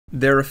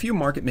There are a few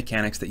market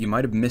mechanics that you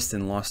might have missed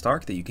in Lost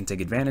Ark that you can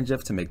take advantage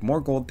of to make more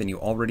gold than you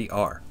already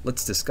are.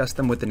 Let's discuss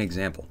them with an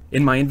example.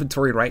 In my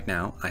inventory right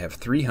now, I have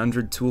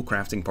 300 tool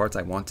crafting parts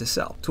I want to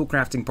sell. Tool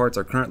crafting parts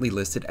are currently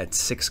listed at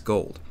 6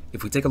 gold.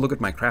 If we take a look at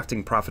my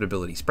crafting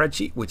profitability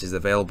spreadsheet, which is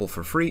available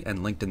for free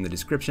and linked in the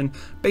description,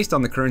 based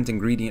on the current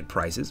ingredient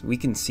prices, we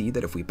can see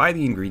that if we buy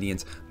the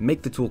ingredients,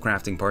 make the tool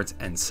crafting parts,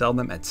 and sell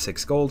them at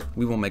 6 gold,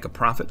 we will make a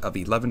profit of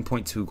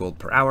 11.2 gold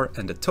per hour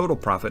and a total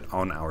profit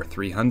on our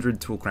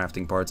 300 tool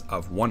crafting parts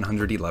of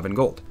 111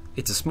 gold.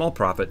 It's a small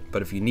profit,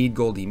 but if you need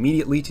gold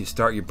immediately to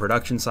start your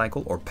production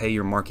cycle or pay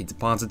your market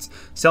deposits,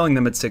 selling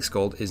them at 6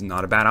 gold is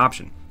not a bad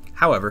option.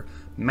 However,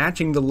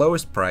 matching the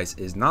lowest price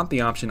is not the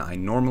option I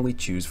normally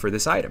choose for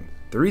this item.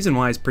 The reason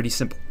why is pretty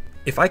simple.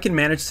 If I can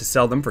manage to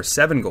sell them for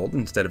 7 gold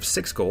instead of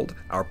 6 gold,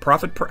 our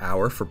profit per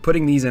hour for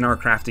putting these in our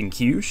crafting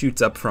queue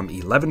shoots up from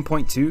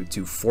 11.2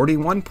 to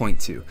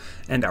 41.2,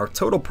 and our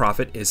total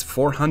profit is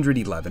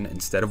 411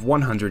 instead of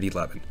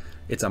 111.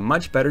 It's a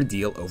much better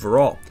deal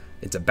overall.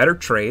 It's a better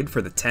trade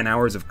for the 10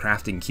 hours of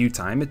crafting queue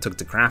time it took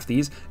to craft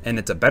these, and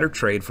it's a better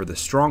trade for the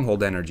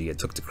stronghold energy it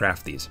took to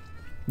craft these.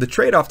 The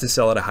trade-off to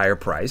sell at a higher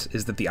price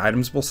is that the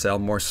items will sell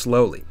more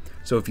slowly.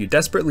 So if you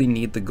desperately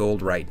need the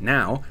gold right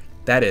now,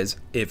 that is,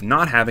 if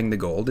not having the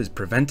gold is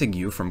preventing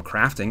you from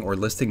crafting or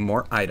listing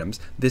more items,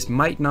 this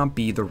might not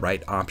be the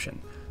right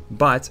option.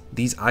 But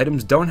these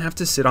items don't have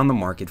to sit on the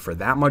market for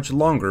that much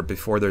longer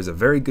before there's a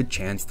very good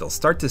chance they'll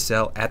start to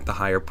sell at the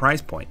higher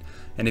price point.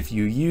 And if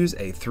you use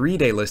a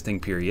 3-day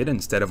listing period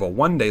instead of a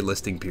 1-day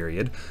listing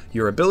period,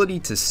 your ability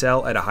to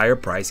sell at a higher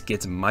price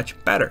gets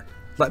much better.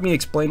 Let me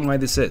explain why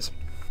this is.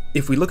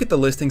 If we look at the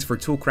listings for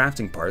tool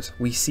crafting parts,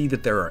 we see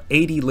that there are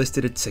 80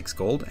 listed at 6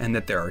 gold and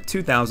that there are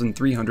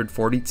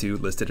 2,342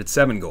 listed at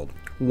 7 gold.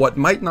 What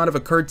might not have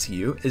occurred to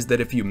you is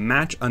that if you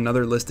match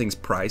another listing's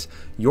price,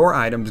 your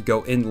items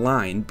go in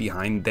line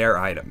behind their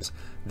items.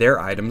 Their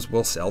items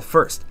will sell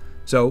first.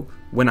 So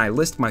when I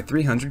list my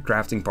 300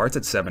 crafting parts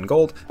at 7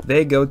 gold,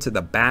 they go to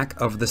the back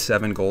of the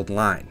 7 gold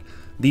line.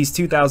 These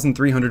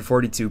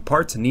 2,342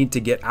 parts need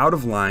to get out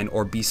of line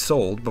or be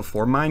sold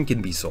before mine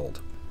can be sold.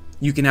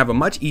 You can have a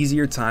much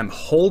easier time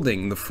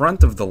holding the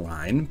front of the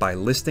line by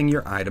listing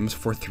your items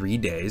for 3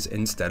 days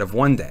instead of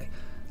 1 day.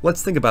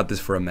 Let's think about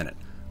this for a minute.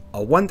 A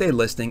 1-day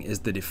listing is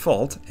the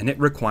default and it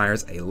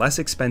requires a less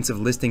expensive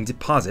listing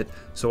deposit,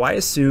 so I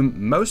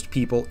assume most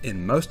people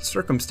in most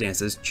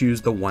circumstances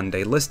choose the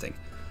 1-day listing.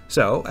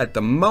 So at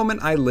the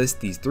moment I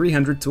list these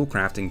 300 tool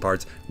crafting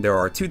parts, there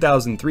are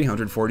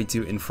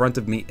 2,342 in front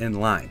of me in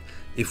line.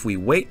 If we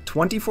wait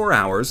 24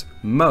 hours,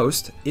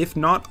 most, if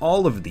not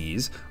all of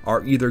these,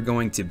 are either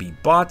going to be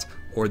bought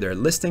or their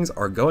listings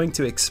are going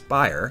to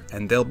expire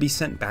and they'll be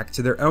sent back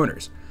to their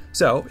owners.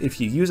 So if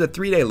you use a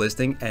 3-day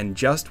listing and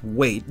just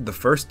wait the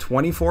first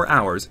 24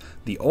 hours,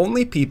 the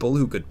only people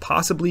who could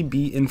possibly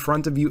be in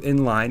front of you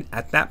in line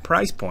at that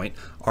price point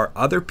are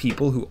other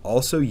people who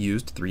also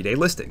used 3-day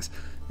listings.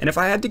 And if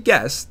I had to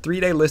guess,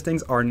 3-day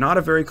listings are not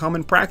a very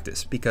common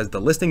practice because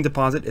the listing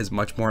deposit is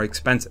much more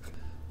expensive.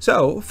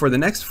 So, for the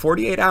next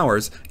 48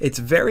 hours, it's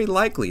very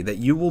likely that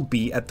you will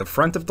be at the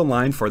front of the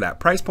line for that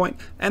price point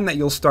and that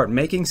you'll start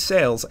making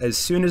sales as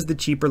soon as the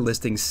cheaper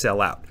listings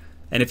sell out.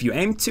 And if you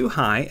aimed too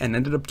high and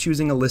ended up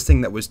choosing a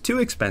listing that was too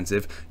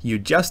expensive, you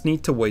just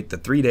need to wait the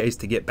 3 days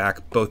to get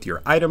back both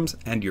your items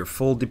and your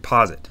full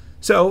deposit.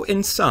 So,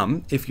 in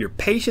sum, if you're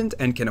patient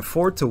and can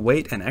afford to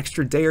wait an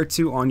extra day or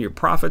two on your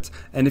profits,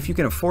 and if you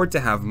can afford to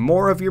have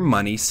more of your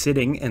money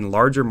sitting in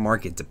larger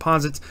market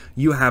deposits,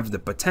 you have the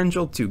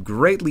potential to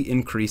greatly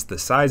increase the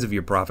size of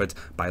your profits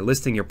by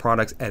listing your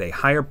products at a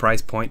higher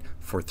price point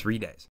for 3 days.